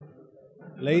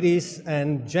Ladies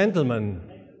and gentlemen,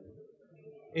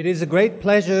 it is a great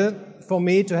pleasure for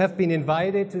me to have been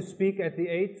invited to speak at the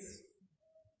 8th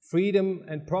Freedom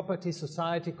and Property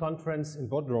Society Conference in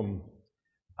Bodrum.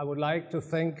 I would like to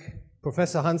thank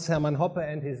Professor Hans-Hermann Hoppe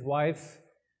and his wife,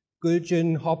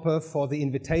 Gülcan Hoppe, for the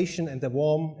invitation and the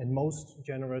warm and most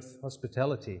generous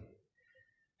hospitality.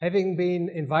 Having been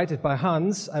invited by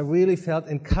Hans, I really felt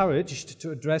encouraged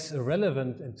to address a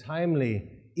relevant and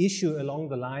timely issue along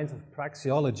the lines of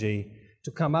praxeology,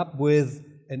 to come up with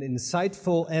an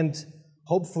insightful and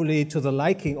hopefully to the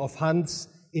liking of Hans'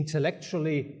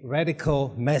 intellectually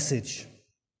radical message.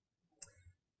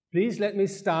 Please let me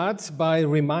start by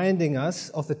reminding us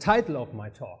of the title of my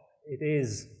talk. It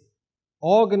is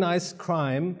Organized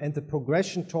Crime and the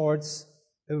Progression Towards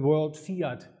a World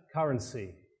Fiat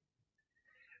Currency.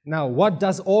 Now, what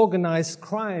does organized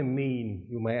crime mean,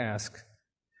 you may ask?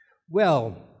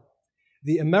 Well,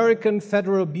 the American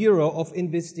Federal Bureau of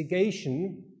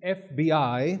Investigation,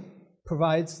 FBI,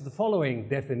 provides the following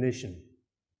definition,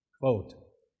 quote,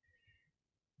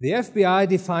 "The FBI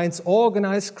defines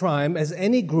organized crime as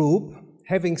any group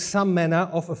having some manner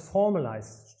of a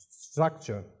formalized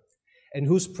structure and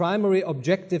whose primary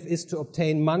objective is to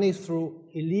obtain money through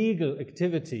illegal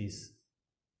activities.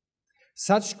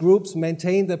 Such groups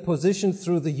maintain their position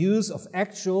through the use of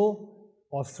actual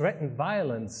or threatened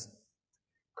violence,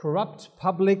 corrupt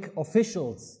public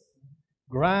officials,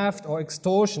 graft or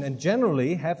extortion, and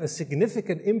generally have a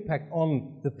significant impact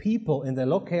on the people in their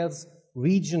locales,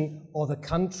 region, or the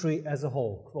country as a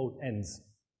whole," quote ends.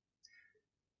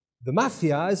 The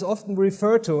mafia is often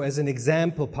referred to as an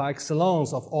example par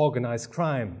excellence of organized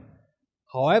crime.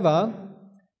 However,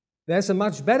 there's a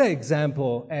much better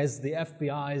example, as the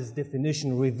FBI's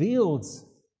definition reveals,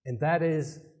 and that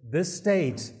is the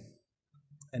state.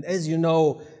 And as you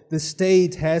know, the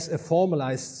state has a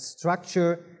formalized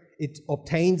structure. It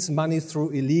obtains money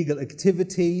through illegal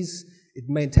activities. It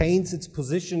maintains its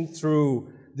position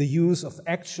through the use of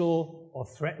actual or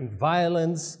threatened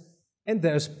violence. And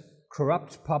there's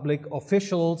corrupt public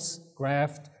officials,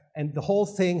 graft, and the whole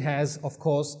thing has, of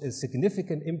course, a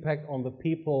significant impact on the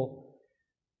people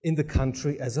in the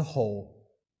country as a whole.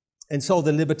 And so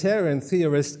the libertarian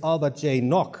theorist Albert J.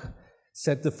 Nock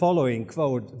said the following,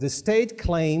 quote, "The state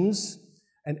claims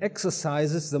and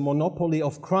exercises the monopoly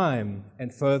of crime,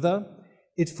 and further,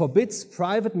 it forbids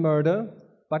private murder,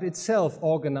 but itself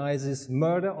organizes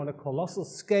murder on a colossal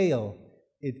scale.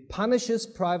 It punishes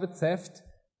private theft,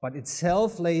 but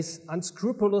itself lays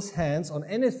unscrupulous hands on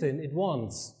anything it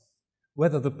wants,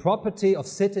 whether the property of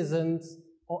citizens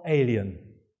or alien."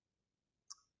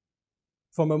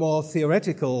 From a more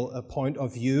theoretical point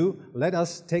of view, let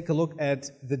us take a look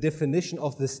at the definition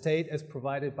of the state as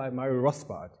provided by Murray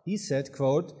Rothbard. He said,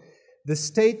 quote, "The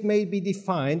state may be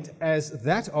defined as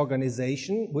that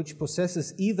organization which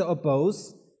possesses either or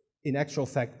both, in actual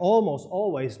fact almost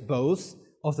always both,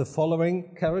 of the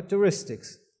following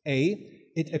characteristics. A,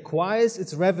 it acquires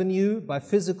its revenue by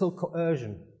physical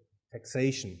coercion,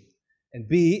 taxation. And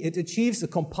B, it achieves a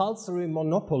compulsory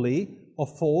monopoly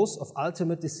of force of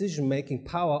ultimate decision-making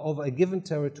power over a given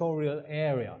territorial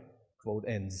area," quote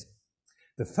ends.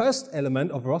 The first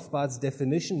element of Rothbard's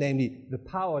definition, namely the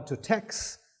power to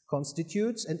tax,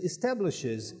 constitutes and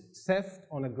establishes theft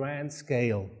on a grand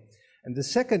scale. And the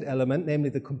second element, namely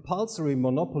the compulsory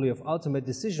monopoly of ultimate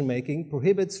decision-making,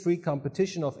 prohibits free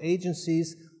competition of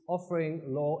agencies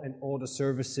offering law and order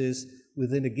services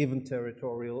within a given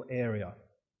territorial area.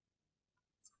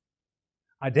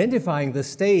 Identifying the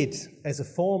state as a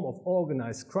form of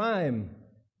organized crime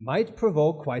might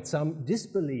provoke quite some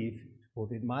disbelief, to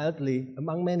put it mildly,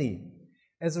 among many.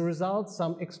 As a result,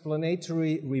 some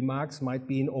explanatory remarks might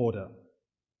be in order.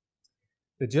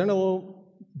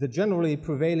 The generally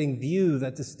prevailing view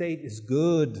that the state is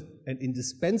good and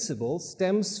indispensable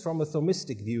stems from a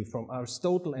Thomistic view from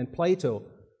Aristotle and Plato,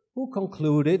 who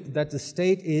concluded that the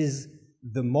state is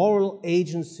the moral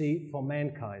agency for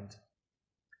mankind.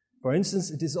 For instance,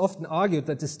 it is often argued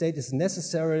that the state is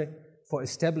necessary for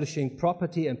establishing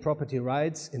property and property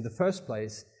rights in the first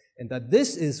place, and that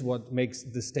this is what makes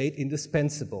the state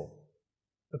indispensable.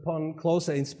 Upon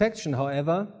closer inspection,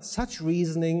 however, such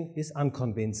reasoning is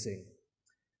unconvincing.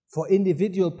 For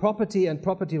individual property and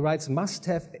property rights must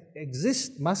have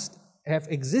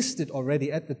existed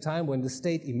already at the time when the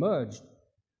state emerged,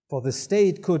 for the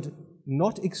state could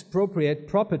not expropriate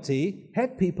property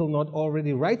had people not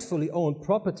already rightfully owned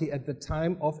property at the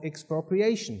time of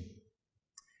expropriation.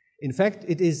 In fact,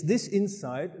 it is this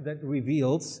insight that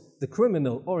reveals the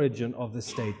criminal origin of the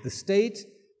state. The state,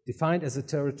 defined as a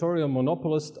territorial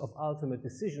monopolist of ultimate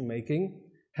decision-making,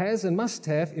 has and must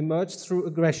have emerged through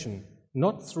aggression,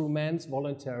 not through man's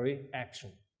voluntary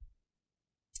action.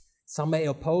 Some may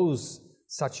oppose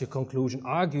such a conclusion,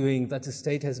 arguing that the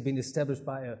state has been established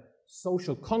by a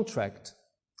social contract.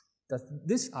 Does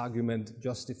this argument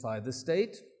justify the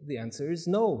state? The answer is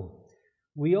no.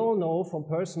 We all know from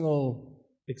personal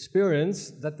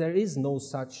experience that there is no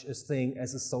such a thing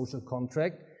as a social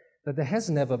contract, that there has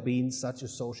never been such a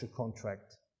social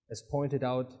contract, as pointed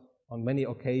out on many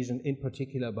occasions, in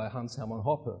particular by Hans Hermann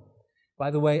Hoppe.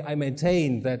 By the way, I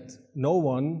maintain that no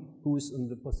one who is in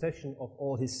the possession of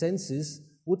all his senses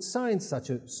would sign such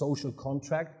a social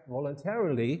contract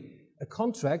voluntarily, a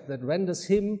contract that renders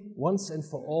him once and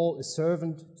for all a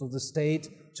servant to the state,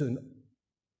 to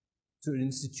an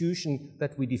institution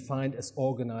that we defined as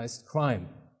organized crime.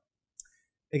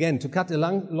 Again, to cut a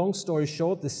long story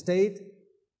short, the state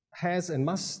has and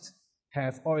must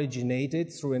have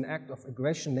originated through an act of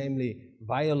aggression, namely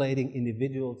violating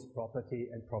individuals' property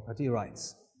and property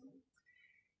rights.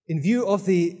 In view of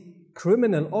the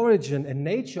criminal origin and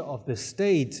nature of the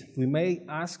state, we may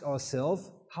ask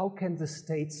ourselves, how can the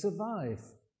state survive?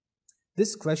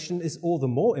 This question is all the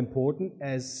more important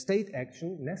as state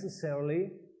action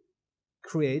necessarily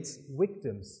creates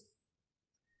victims.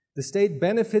 The state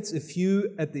benefits a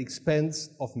few at the expense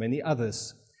of many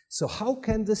others. So how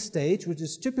can the state, which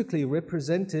is typically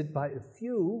represented by a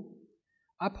few,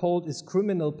 uphold its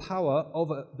criminal power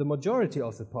over the majority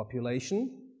of the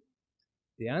population?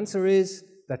 The answer is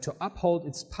that to uphold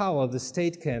its power, the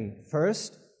state can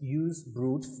first use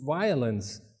brute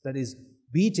violence, that is,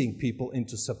 beating people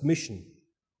into submission.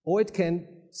 Or it can,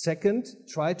 second,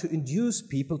 try to induce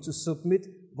people to submit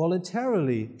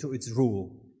voluntarily to its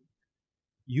rule.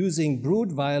 Using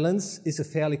brute violence is a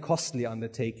fairly costly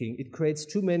undertaking. It creates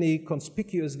too many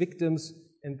conspicuous victims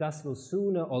and thus will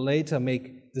sooner or later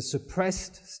make the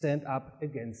suppressed stand up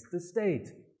against the state.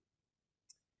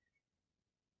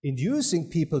 Inducing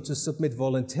people to submit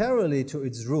voluntarily to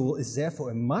its rule is therefore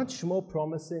a much more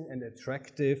promising and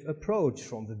attractive approach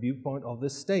from the viewpoint of the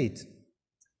state.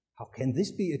 How can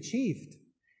this be achieved?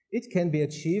 It can be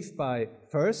achieved by,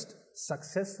 first,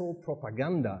 successful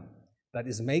propaganda, that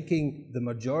is, making the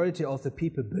majority of the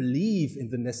people believe in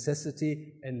the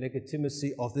necessity and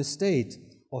legitimacy of the state.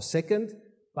 Or second,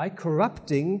 by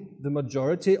corrupting the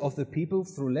majority of the people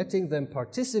through letting them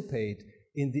participate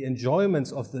in the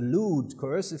enjoyments of the loot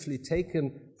coercively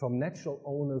taken from natural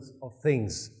owners of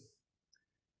things.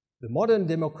 The modern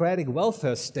democratic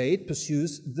welfare state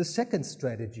pursues the second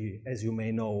strategy, as you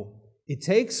may know. It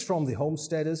takes from the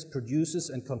homesteaders, producers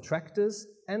and contractors,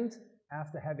 and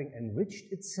after having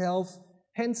enriched itself,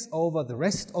 hands over the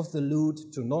rest of the loot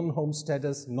to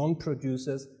non-homesteaders,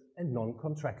 non-producers and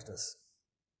non-contractors.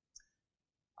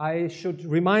 I should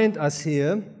remind us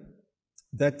here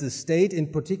that the state,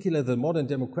 in particular the modern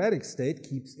democratic state,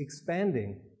 keeps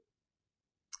expanding.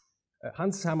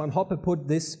 Hans Hermann Hoppe put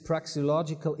this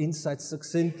praxeological insight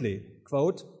succinctly,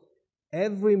 quote,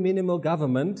 "Every minimal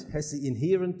government has the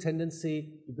inherent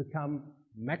tendency to become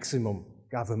maximum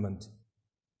government."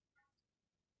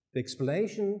 The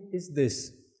explanation is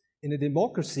this. In a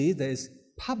democracy, there is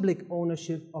public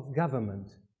ownership of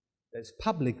government. There's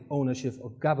public ownership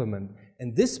of government.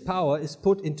 And this power is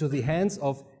put into the hands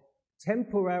of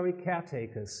temporary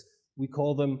caretakers. We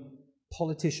call them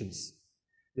politicians.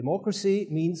 Democracy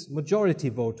means majority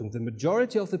voting. The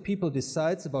majority of the people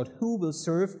decides about who will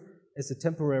serve as a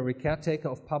temporary caretaker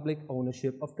of public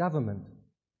ownership of government.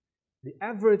 The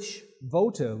average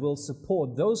voter will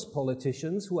support those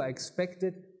politicians who are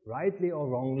expected, rightly or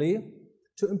wrongly,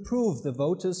 to improve the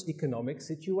voter's economic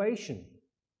situation.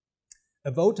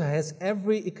 A voter has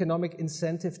every economic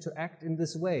incentive to act in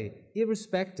this way,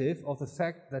 irrespective of the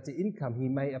fact that the income he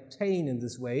may obtain in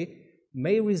this way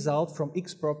may result from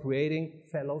expropriating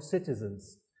fellow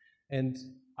citizens. And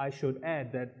I should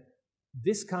add that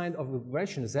this kind of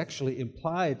aggression is actually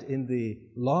implied in the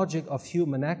logic of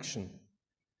human action.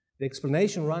 The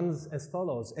explanation runs as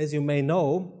follows. As you may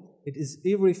know, it is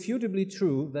irrefutably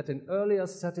true that an earlier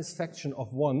satisfaction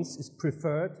of wants is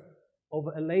preferred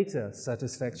over a later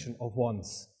satisfaction of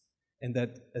wants, and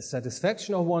that a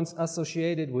satisfaction of wants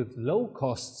associated with low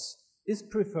costs is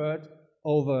preferred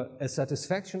over a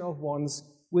satisfaction of wants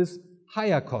with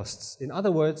higher costs. In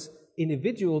other words,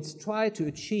 individuals try to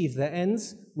achieve their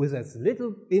ends with as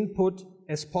little input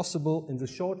as possible in the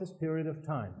shortest period of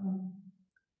time.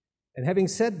 And having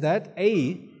said that,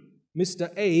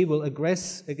 Mr. A will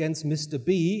aggress against Mr.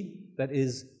 B, that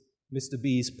is, Mr.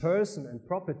 B's person and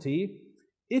property,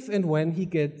 if and when he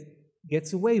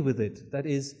gets away with it. That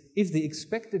is, if the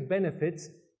expected benefits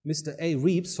Mr. A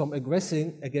reaps from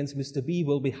aggressing against Mr. B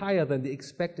will be higher than the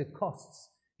expected costs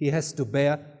he has to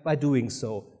bear by doing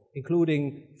so.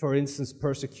 including, for instance,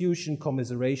 persecution,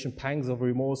 commiseration, pangs of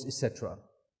remorse, etc.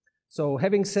 So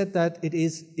having said that, it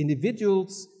is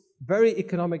individuals' very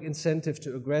economic incentive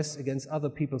to aggress against other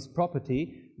people's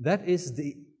property that is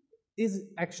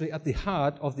actually at the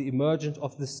heart of the emergence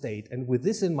of the state. And with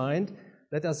this in mind,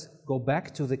 let us go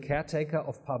back to the caretaker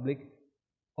of public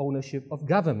ownership of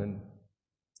government.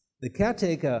 The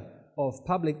caretaker of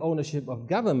public ownership of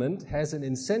government has an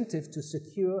incentive to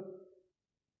secure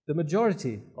the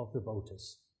majority of the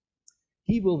voters.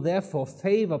 He will therefore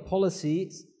favor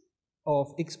policies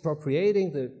of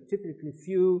expropriating the typically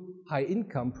few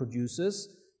high-income producers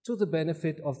to the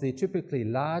benefit of the typically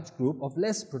large group of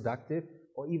less productive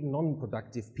or even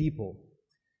non-productive people.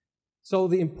 So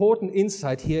the important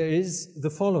insight here is the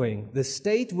following: the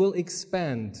state will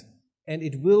expand and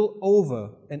it will over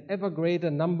an ever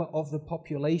greater number of the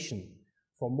population.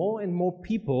 For more and more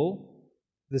people,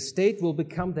 the state will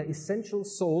become the essential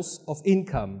source of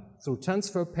income through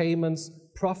transfer payments,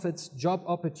 profits, job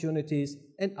opportunities,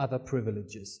 and other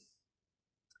privileges.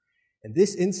 And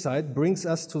this insight brings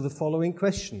us to the following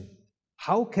question: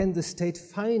 how can the state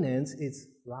finance its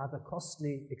rather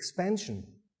costly expansion?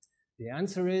 The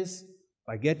answer is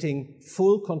by getting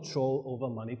full control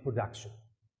over money production.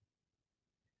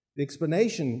 The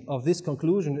explanation of this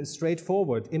conclusion is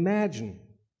straightforward. Imagine,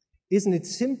 isn't it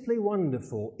simply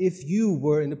wonderful if you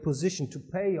were in a position to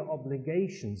pay your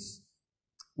obligations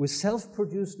with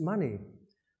self-produced money,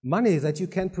 money that you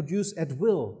can produce at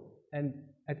will and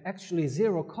at actually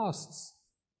zero costs?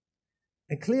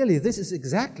 And clearly this is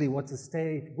exactly what the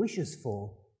state wishes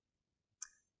for.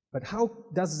 But how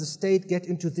does the state get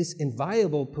into this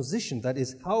enviable position? That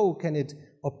is, how can it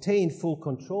obtain full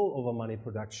control over money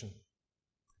production?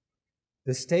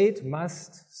 The state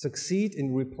must succeed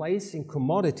in replacing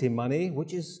commodity money,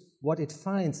 which is what it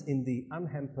finds in the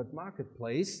unhampered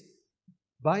marketplace,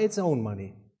 by its own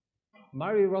money.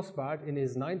 Murray Rothbard, in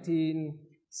his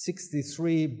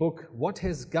 1963 book, What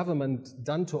Has Government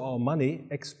Done to Our Money?,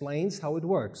 explains how it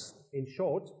works. In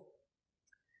short,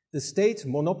 the state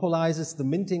monopolizes the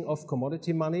minting of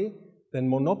commodity money, then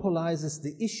monopolizes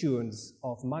the issuance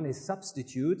of money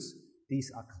substitutes.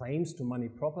 These are claims to money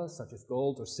proper, such as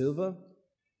gold or silver.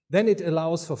 Then it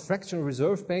allows for fractional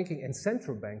reserve banking and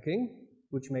central banking,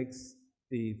 which makes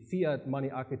the fiat money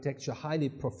architecture highly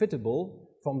profitable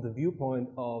from the viewpoint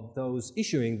of those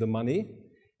issuing the money.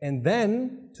 And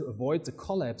then, to avoid the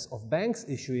collapse of banks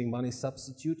issuing money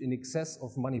substitute in excess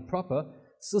of money proper,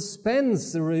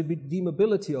 suspends the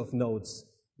redeemability of notes,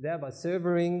 thereby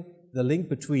severing the link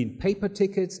between paper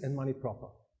tickets and money proper.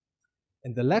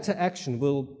 And the latter action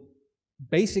will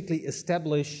basically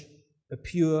establish a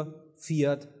pure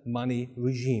fiat money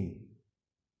regime.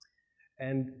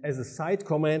 And as a side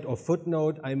comment or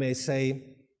footnote, I may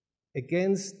say,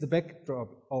 against the backdrop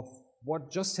of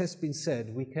what just has been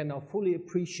said, we can now fully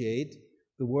appreciate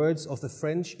the words of the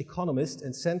French economist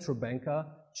and central banker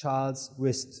Charles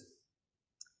Rist.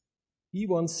 He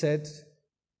once said,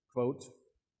 quote,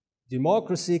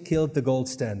 "Democracy killed the gold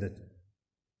standard."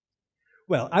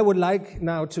 Well, I would like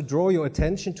now to draw your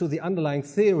attention to the underlying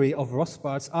theory of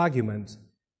Rothbard's argument.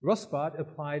 Rothbard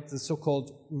applied the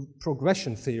so-called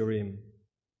progression theorem,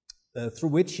 through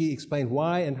which he explained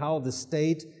why and how the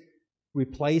state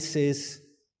replaces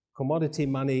commodity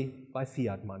money by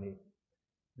fiat money.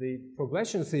 The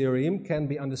progression theorem can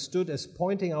be understood as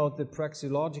pointing out the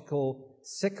praxeological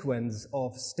sequence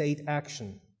of state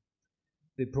action.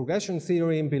 The progression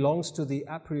theorem belongs to the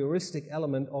a prioristic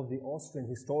element of the Austrian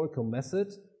historical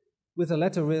method, with the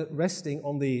latter resting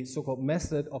on the so-called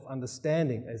method of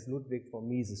understanding, as Ludwig von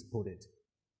Mises put it.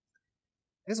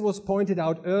 As was pointed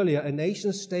out earlier, a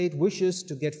nation-state wishes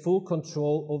to get full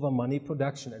control over money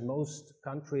production, and most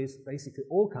countries, basically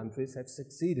all countries, have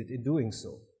succeeded in doing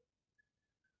so.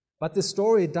 But the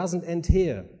story doesn't end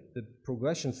here, the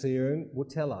progression theorem would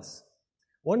tell us.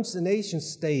 Once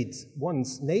nation-states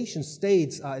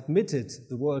are admitted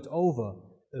the world over,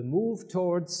 a move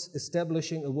towards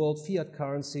establishing a world fiat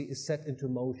currency is set into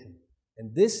motion.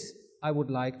 And this I would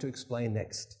like to explain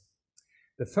next.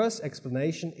 The first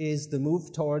explanation is the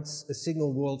move towards a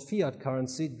single world fiat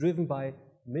currency driven by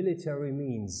military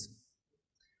means.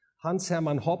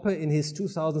 Hans-Hermann Hoppe, in his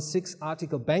 2006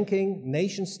 article Banking,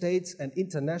 Nation-States and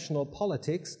International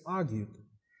Politics, argued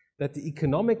that the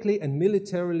economically and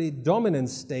militarily dominant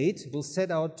state will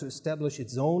set out to establish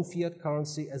its own fiat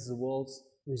currency as the world's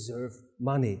reserve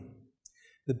money.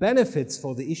 The benefits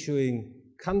for the issuing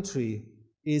country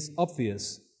is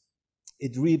obvious.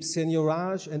 It reaps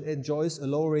seigniorage and enjoys a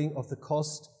lowering of the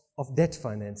cost of debt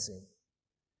financing.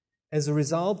 As a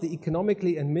result, the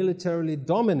economically and militarily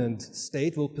dominant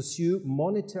state will pursue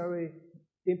monetary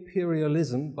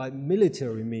imperialism by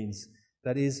military means,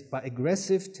 that is, by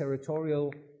aggressive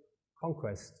territorial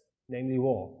conquest, namely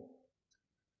war.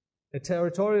 A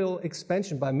territorial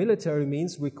expansion by military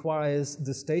means requires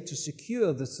the state to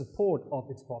secure the support of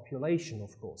its population,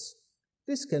 of course.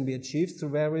 This can be achieved through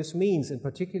various means, in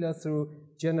particular through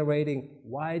generating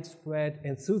widespread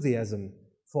enthusiasm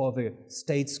for the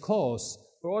state's cause,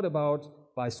 brought about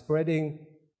by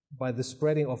the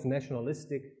spreading of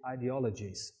nationalistic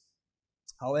ideologies.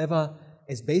 However,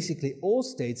 as basically all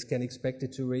states can expect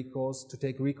it to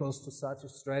take recourse to such a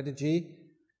strategy,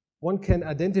 one can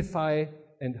identify,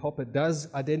 and Hoppe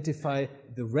does identify,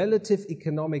 the relative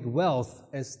economic wealth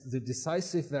as the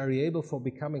decisive variable for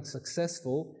becoming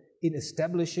successful in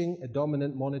establishing a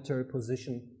dominant monetary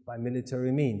position by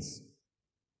military means.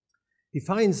 He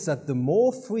finds that the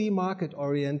more free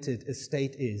market-oriented a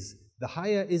state is, the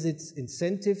higher is its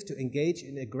incentive to engage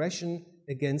in aggression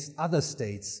against other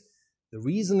states. The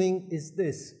reasoning is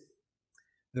this: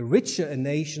 the richer a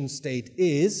nation-state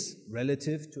is,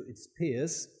 relative to its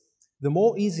peers, the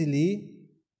more easily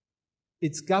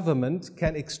its government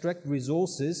can extract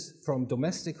resources from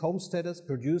domestic homesteaders,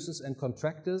 producers, and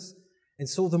contractors, and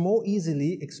so the more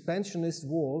easily expansionist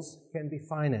wars can be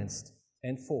financed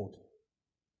and fought.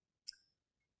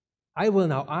 I will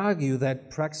now argue that,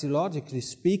 praxeologically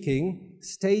speaking,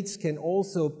 states can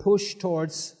also push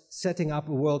towards setting up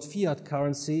a world fiat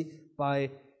currency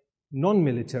by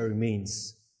non-military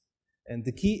means. And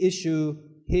the key issue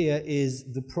here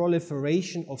is the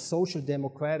proliferation of social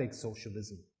democratic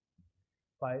socialism.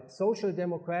 By social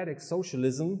democratic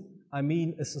socialism, I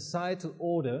mean a societal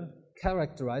order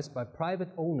characterized by private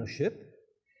ownership,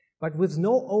 but with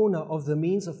no owner of the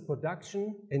means of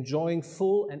production enjoying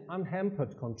full and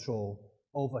unhampered control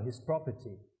over his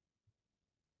property.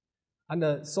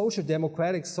 Under social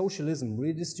democratic socialism,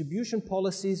 redistribution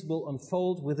policies will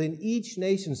unfold within each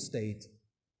nation-state,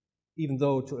 even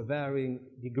though to a varying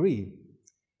degree.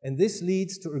 And this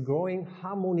leads to a growing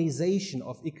harmonization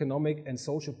of economic and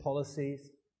social policies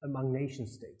among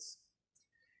nation-states.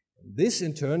 This,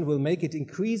 in turn, will make it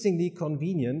increasingly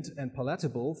convenient and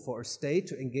palatable for a state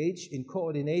to engage in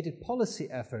coordinated policy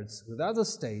efforts with other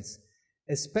states,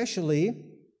 especially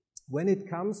when it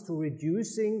comes to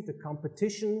reducing the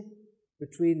competition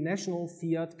between national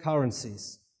fiat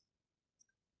currencies.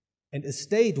 And a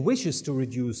state wishes to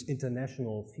reduce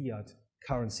international fiat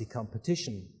currency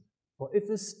competition. For if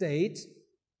a state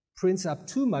prints up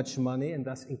too much money and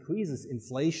thus increases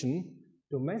inflation,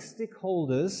 domestic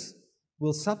holders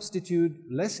will substitute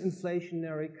less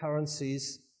inflationary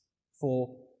currencies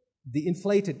for the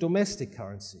inflated domestic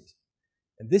currencies.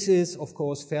 And this is, of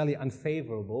course, fairly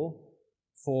unfavorable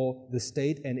for the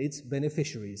state and its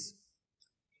beneficiaries.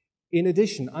 In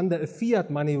addition, under a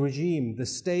fiat money regime, the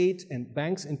state and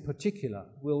banks in particular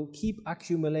will keep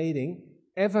accumulating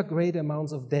ever greater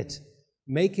amounts of debt,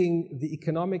 making the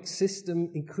economic system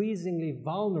increasingly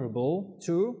vulnerable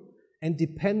to and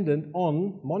dependent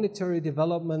on monetary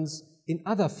developments in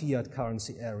other fiat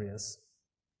currency areas.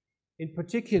 In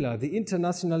particular, the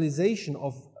internationalization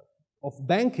of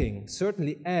banking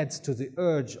certainly adds to the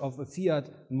urge of a fiat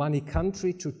money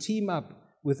country to team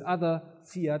up with other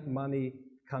fiat money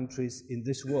countries in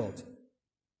this world.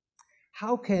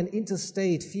 How can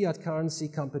interstate fiat currency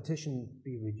competition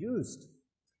be reduced?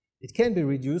 It can be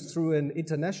reduced through an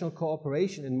international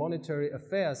cooperation in monetary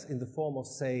affairs in the form of,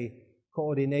 say,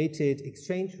 coordinated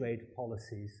exchange rate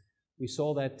policies. We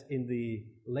saw that in the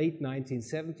late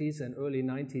 1970s and early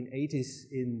 1980s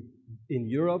in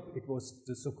Europe. It was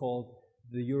the so-called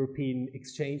the European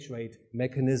exchange rate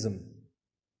mechanism.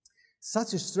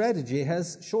 Such a strategy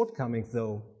has shortcomings,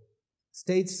 though.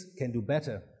 States can do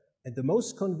better, and the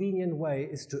most convenient way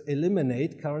is to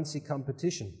eliminate currency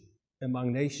competition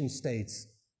among nation states.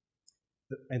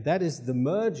 And that is the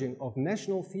merging of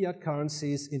national fiat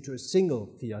currencies into a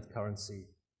single fiat currency.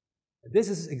 This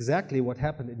is exactly what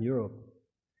happened in Europe.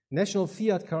 National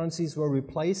fiat currencies were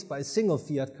replaced by a single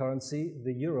fiat currency,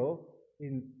 the euro,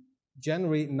 in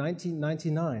January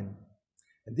 1999.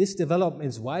 And this development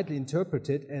is widely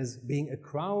interpreted as being a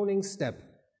crowning step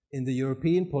in the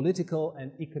European political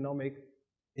and economic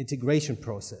integration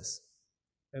process.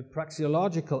 A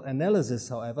praxeological analysis,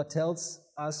 however, tells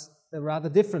us a rather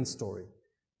different story.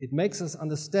 It makes us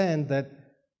understand that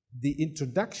the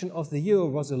introduction of the euro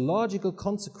was a logical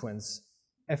consequence,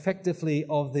 effectively,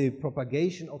 of the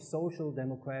propagation of social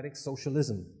democratic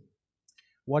socialism.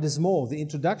 What is more, the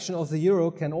introduction of the euro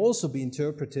can also be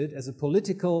interpreted as a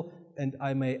political, and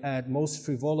I may add most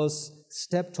frivolous,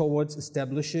 step towards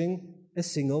establishing a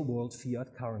single world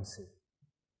fiat currency.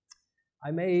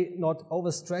 I may not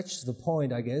overstretch the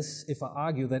point, I guess, if I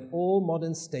argue that all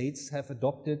modern states have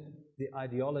adopted the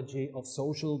ideology of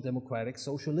social democratic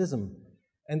socialism,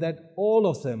 and that all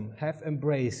of them have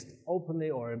embraced, openly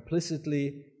or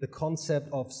implicitly, the concept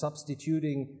of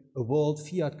substituting a world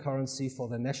fiat currency for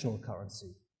the national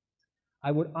currency.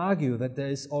 I would argue that there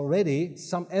is already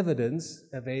some evidence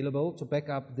available to back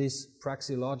up this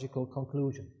praxeological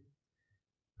conclusion.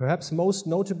 Perhaps most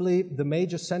notably, the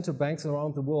major central banks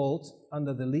around the world,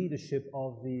 under the leadership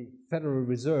of the Federal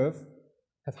Reserve,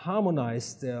 have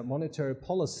harmonized their monetary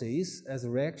policies as a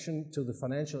reaction to the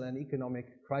financial and economic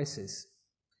crisis.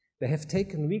 They have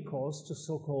taken recourse to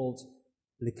so-called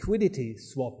liquidity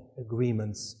swap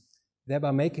agreements,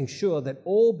 thereby making sure that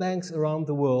all banks around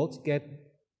the world get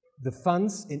the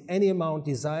funds in any amount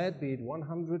desired, be it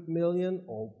 100 million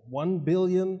or 1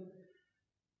 billion,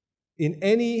 in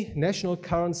any national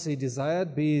currency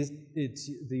desired, be it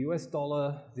the US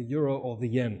dollar, the euro, or the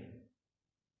yen.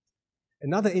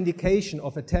 Another indication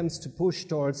of attempts to push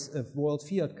towards a world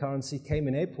fiat currency came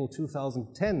in April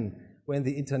 2010, when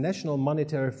the International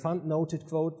Monetary Fund noted,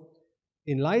 quote,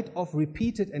 "In light of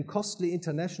repeated and costly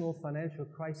international financial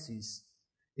crises,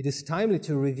 it is timely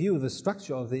to review the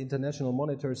structure of the international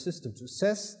monetary system to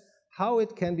assess how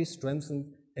it can be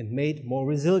strengthened and made more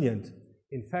resilient."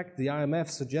 In fact, the IMF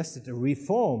suggested a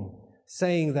reform,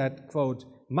 saying that, quote,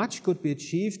 "much could be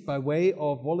achieved by way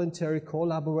of voluntary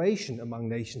collaboration among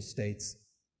nation states."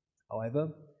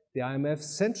 However, the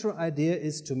IMF's central idea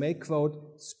is to make,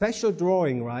 quote, "special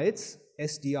drawing rights,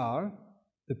 SDR,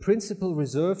 the principal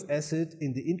reserve asset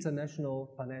in the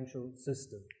international financial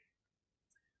system."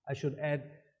 I should add,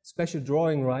 special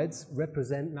drawing rights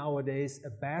represent nowadays a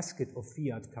basket of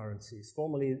fiat currencies.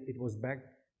 Formerly, it was backed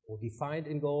or defined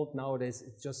in gold. Nowadays,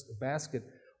 it's just a basket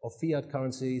of fiat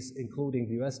currencies, including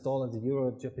the US dollar, the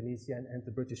euro, Japanese yen, and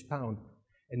the British pound.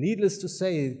 And needless to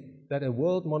say that a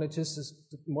world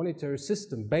monetary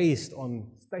system based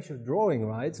on special drawing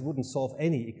rights wouldn't solve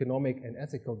any economic and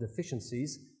ethical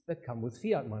deficiencies that come with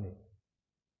fiat money.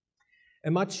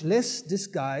 A much less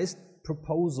disguised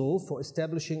proposal for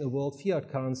establishing a world fiat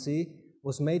currency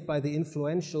was made by the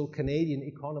influential Canadian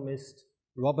economist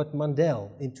Robert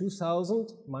Mundell. In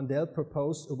 2000, Mundell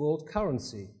proposed a world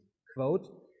currency. Quote,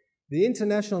 "The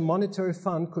International Monetary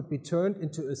Fund could be turned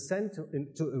into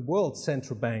a world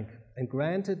central bank and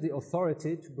granted the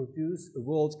authority to produce a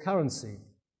world currency."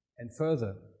 And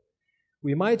further,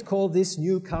 "We might call this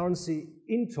new currency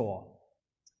INTOR."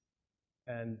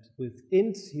 And with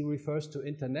int, he refers to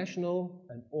international,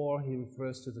 and or he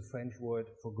refers to the French word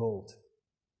for gold.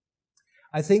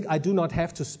 I think I do not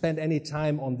have to spend any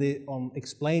time on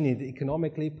explaining the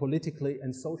economically, politically,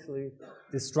 and socially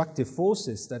destructive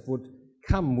forces that would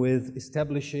come with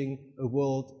establishing a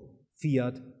world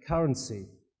fiat currency.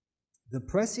 The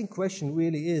pressing question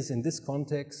really is, in this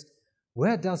context,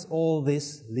 where does all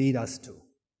this lead us to?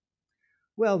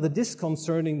 Well, the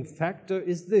disconcerting factor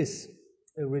is this: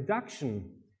 a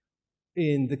reduction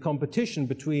in the competition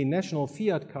between national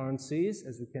fiat currencies,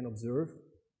 as we can observe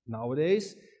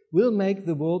nowadays, will make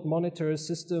the world monetary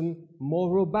system more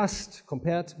robust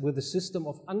compared with the system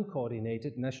of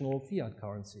uncoordinated national fiat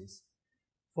currencies.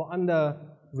 For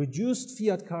under reduced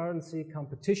fiat currency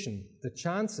competition, the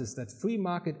chances that free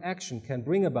market action can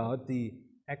bring about the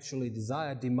actually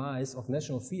desired demise of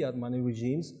national fiat money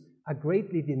regimes are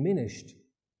greatly diminished.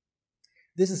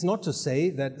 This is not to say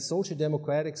that social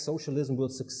democratic socialism will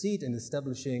succeed in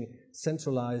establishing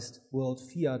centralized world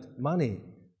fiat money.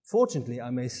 Fortunately,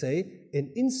 I may say,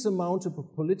 an insurmountable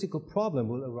political problem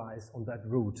will arise on that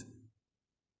route.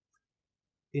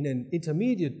 In an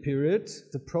intermediate period,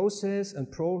 the process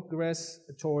and progress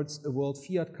towards a world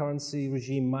fiat currency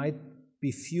regime might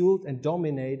be fueled and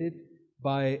dominated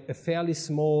by a fairly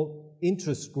small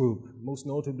interest group, most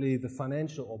notably the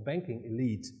financial or banking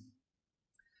elite.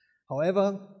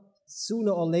 However,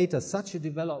 sooner or later, such a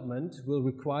development will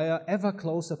require ever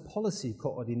closer policy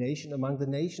coordination among the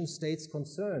nation states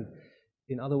concerned.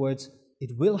 In other words,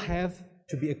 it will have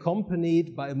to be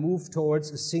accompanied by a move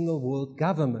towards a single world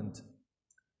government.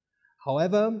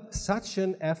 However, such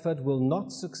an effort will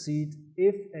not succeed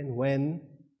if and when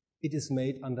it is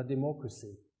made under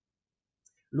democracy.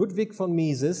 Ludwig von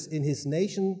Mises, in his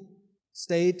Nation,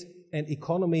 State and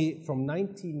Economy from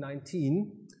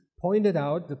 1919, pointed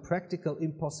out the practical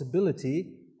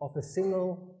impossibility of a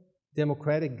single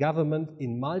democratic government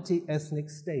in multi-ethnic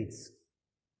states.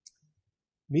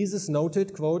 Mises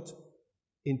noted, quote,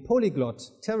 "In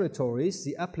polyglot territories,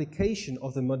 the application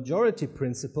of the majority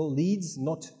principle leads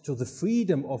not to the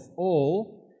freedom of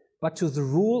all, but to the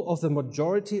rule of the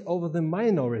majority over the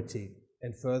minority."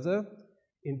 And further,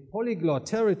 In polyglot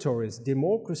territories,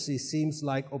 democracy seems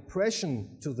like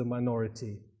oppression to the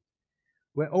minority,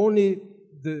 where only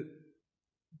the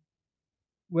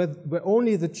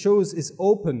choice is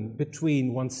open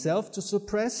between oneself to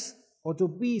suppress or to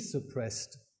be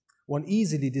suppressed. One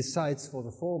easily decides for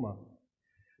the former.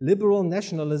 Liberal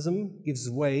nationalism gives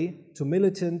way to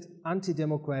militant,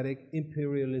 anti-democratic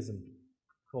imperialism.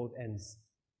 Quote ends.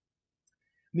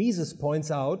 Mises points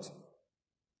out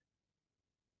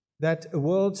that a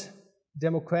world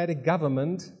democratic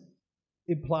government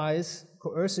implies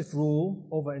coercive rule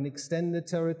over an extended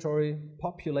territory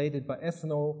populated by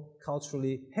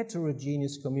ethno-culturally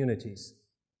heterogeneous communities.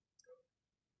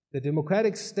 The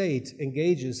democratic state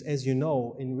engages, as you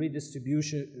know, in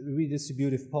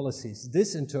redistributive policies.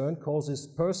 This, in turn, causes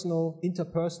personal,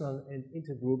 interpersonal, and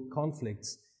intergroup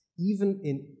conflicts, even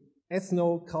in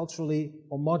ethno-culturally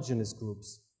homogeneous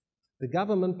groups. The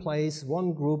government plays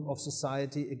one group of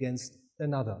society against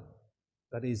another.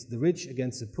 That is, the rich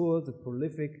against the poor, the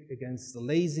prolific against the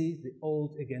lazy, the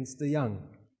old against the young.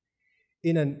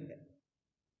 In an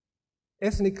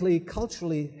ethnically,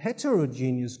 culturally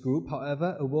heterogeneous group,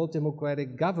 however, a world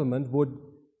democratic government would,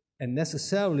 and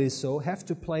necessarily so, have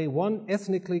to play one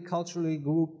ethnically, culturally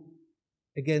group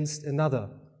against another,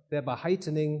 thereby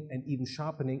heightening and even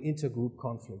sharpening intergroup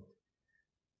conflict.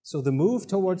 So the move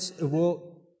towards a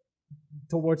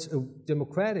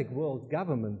democratic world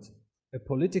government, a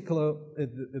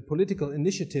political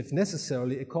initiative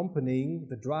necessarily accompanying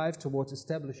the drive towards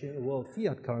establishing a world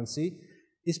fiat currency,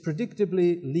 is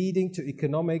predictably leading to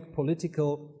economic,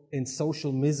 political, and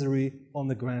social misery on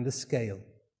the grander scale.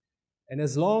 And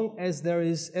as long as there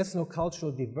is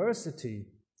ethno-cultural diversity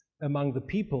among the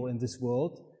people in this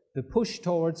world, the push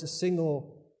towards a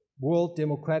single world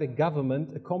democratic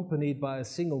government accompanied by a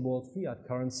single world fiat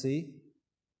currency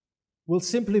will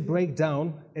simply break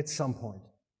down at some point.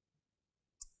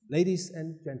 Ladies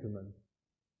and gentlemen,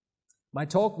 my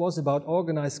talk was about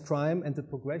organized crime and the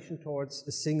progression towards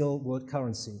a single world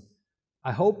currency.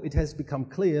 I hope it has become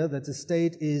clear that the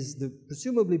state is the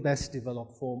presumably best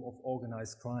developed form of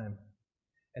organized crime,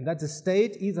 and that the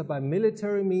state, either by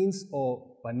military means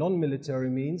or by non-military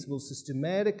means, will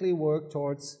systematically work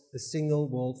towards a single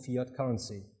world fiat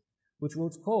currency, which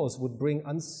of course would bring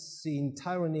unseen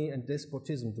tyranny and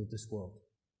despotism to this world.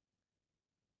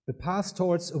 The path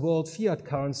towards a world fiat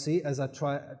currency, as I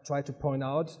try to point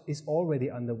out, is already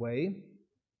underway,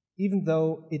 even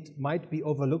though it might be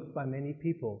overlooked by many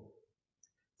people.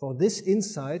 For this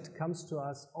insight comes to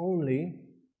us only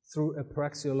through a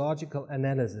praxeological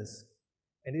analysis.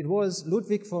 And it was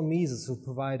Ludwig von Mises who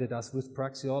provided us with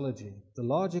praxeology, the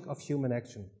logic of human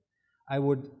action. I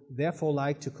would therefore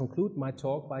like to conclude my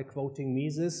talk by quoting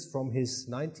Mises from his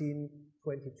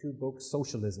 1922 book,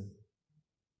 Socialism.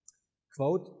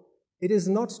 Quote, "It is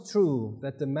not true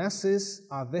that the masses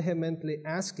are vehemently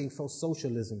asking for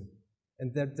socialism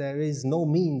and that there is no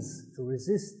means to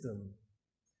resist them.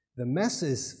 The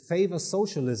masses favor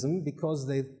socialism because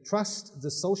they trust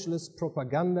the socialist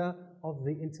propaganda of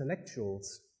the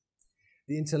intellectuals.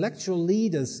 The intellectual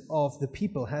leaders of the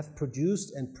people have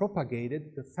produced and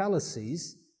propagated the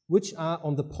fallacies which are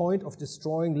on the point of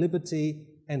destroying liberty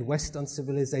and Western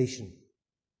civilization.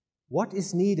 What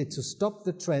is needed to stop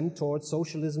the trend towards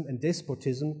socialism and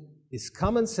despotism is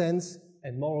common sense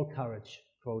and moral courage,"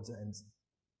 quote ends.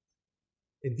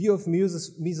 In view of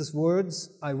Mises' words,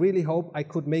 I really hope I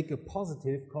could make a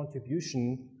positive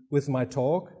contribution with my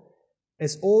talk,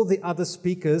 as all the other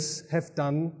speakers have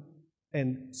done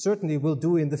and certainly will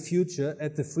do in the future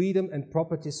at the Freedom and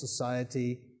Property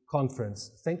Society conference.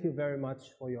 Thank you very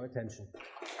much for your attention.